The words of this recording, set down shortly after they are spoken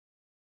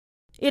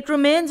It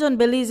remains on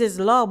Belize's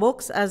law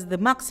books as the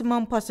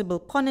maximum possible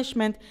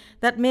punishment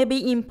that may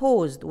be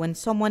imposed when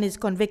someone is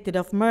convicted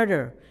of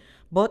murder,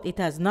 but it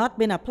has not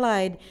been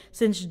applied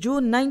since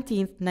June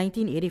 19,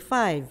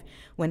 1985,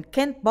 when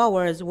Kent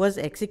Bowers was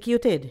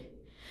executed.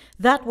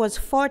 That was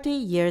 40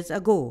 years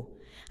ago,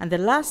 and the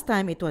last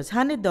time it was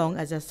handed down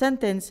as a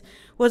sentence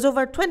was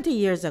over 20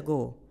 years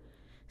ago.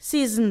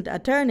 Seasoned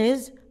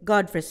attorneys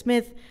Godfrey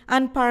Smith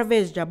and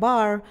Parvais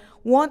Jabbar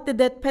want the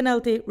death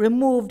penalty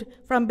removed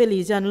from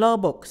Belizean law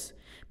books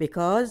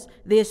because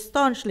they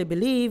staunchly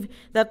believe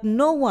that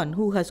no one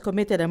who has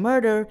committed a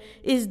murder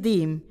is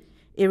deemed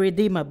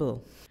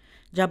irredeemable.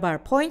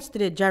 Jabbar points to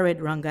the Jared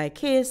Ranguy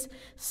case,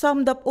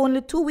 summed up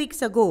only 2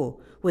 weeks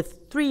ago,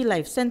 with 3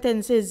 life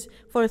sentences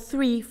for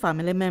 3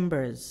 family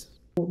members.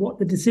 What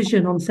the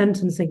decision on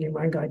sentencing in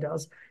Ranguy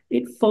does,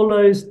 it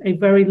follows a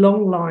very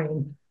long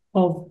line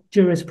of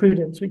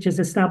jurisprudence, which has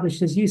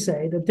established, as you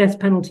say, that death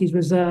penalty is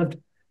reserved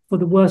for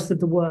the worst of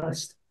the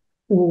worst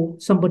or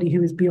somebody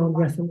who is beyond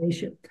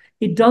reformation.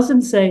 It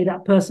doesn't say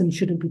that person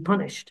shouldn't be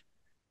punished.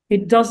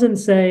 It doesn't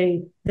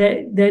say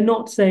they're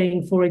not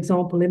saying, for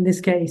example, in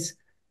this case,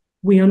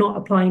 we are not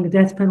applying the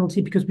death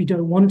penalty because we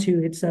don't want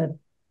to. It's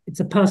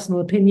a personal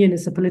opinion.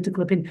 It's a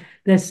political opinion.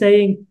 They're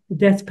saying the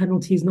death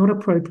penalty is not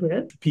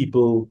appropriate.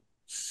 People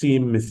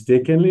seem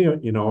mistakenly,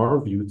 in our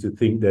view, to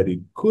think that it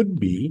could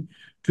be.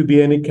 To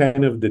be any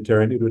kind of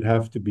deterrent, it would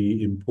have to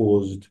be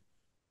imposed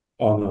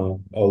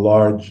on a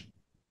large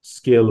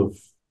scale of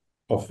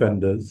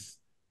offenders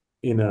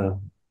in a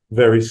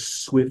very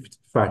swift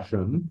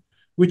fashion,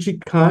 which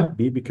it can't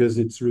be because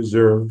it's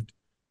reserved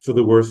for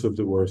the worst of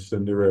the worst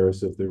and the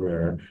rarest of the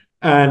rare.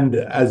 And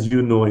as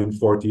you know, in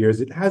 40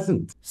 years, it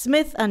hasn't.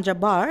 Smith and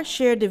Jabbar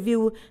share the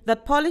view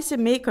that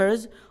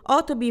policymakers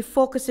ought to be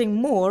focusing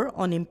more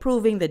on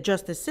improving the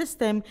justice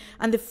system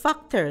and the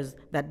factors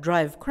that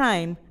drive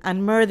crime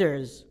and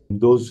murders.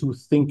 Those who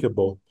think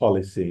about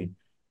policy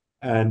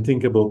and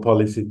think about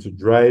policy to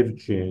drive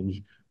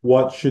change,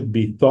 what should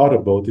be thought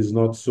about is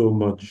not so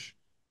much,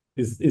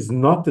 is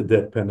not the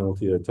death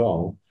penalty at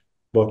all,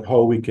 but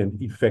how we can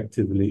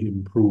effectively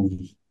improve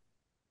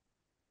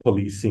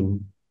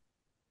policing,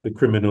 the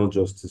criminal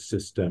justice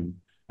system,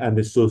 and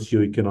the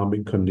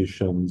socioeconomic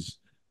conditions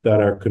that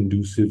are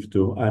conducive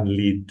to and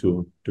lead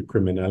to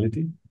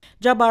criminality.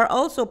 Jabbar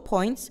also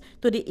points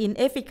to the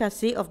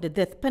inefficacy of the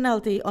death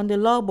penalty on the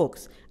law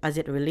books as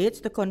it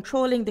relates to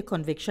controlling the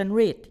conviction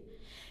rate.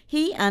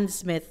 He and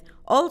Smith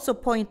also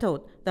point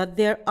out that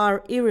there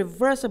are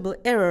irreversible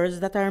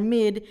errors that are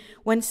made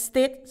when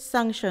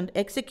state-sanctioned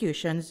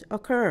executions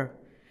occur.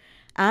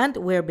 And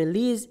where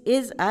Belize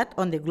is at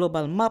on the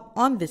global map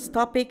on this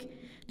topic,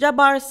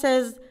 Jabbar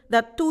says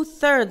that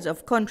 2/3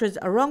 of countries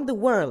around the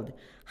world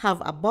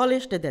have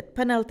abolished the death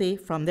penalty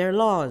from their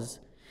laws.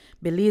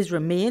 Belize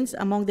remains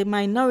among the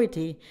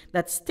minority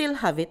that still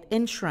have it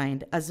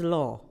enshrined as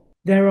law.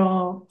 There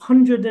are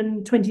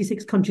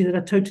 126 countries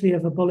that totally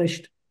have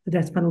abolished the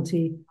death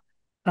penalty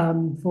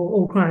for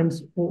all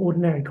crimes or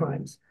ordinary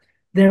crimes.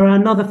 There are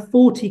another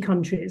 40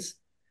 countries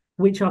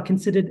which are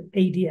considered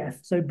ADF.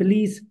 So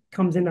Belize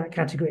comes in that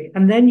category.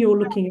 And then you're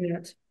looking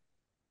at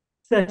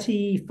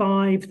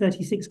 35,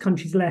 36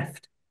 countries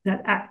left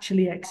that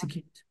actually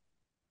execute.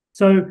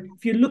 So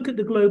if you look at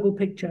the global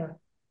picture,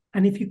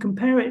 and if you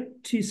compare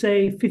it to,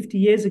 say, 50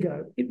 years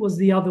ago, it was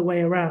the other way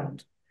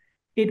around.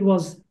 It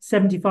was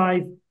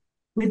 75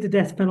 with the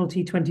death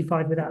penalty,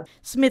 25 without.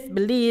 Smith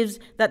believes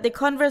that the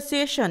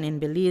conversation in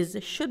Belize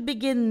should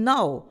begin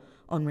now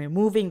on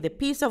removing the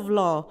piece of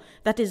law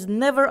that is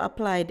never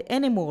applied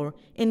anymore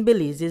in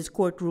Belize's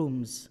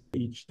courtrooms.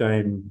 Each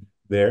time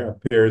there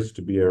appears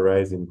to be a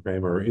rise in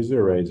crime or is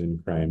a rise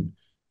in crime,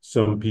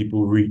 some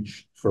people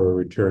reach for a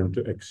return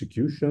to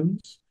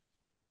executions.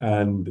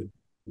 And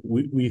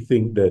we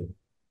think that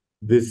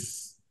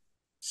this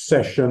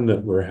session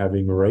that we're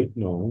having right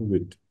now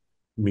with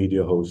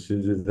media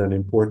houses is an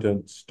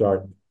important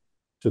start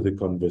to the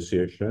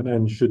conversation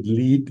and should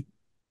lead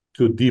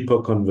to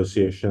deeper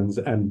conversations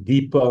and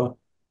deeper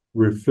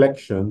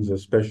reflections,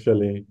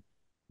 especially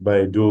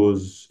by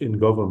those in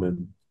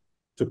government,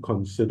 to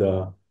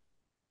consider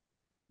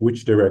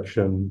which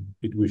direction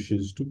it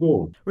wishes to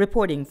go.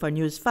 Reporting for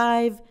News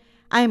 5,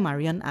 I'm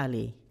Marion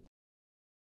Ali.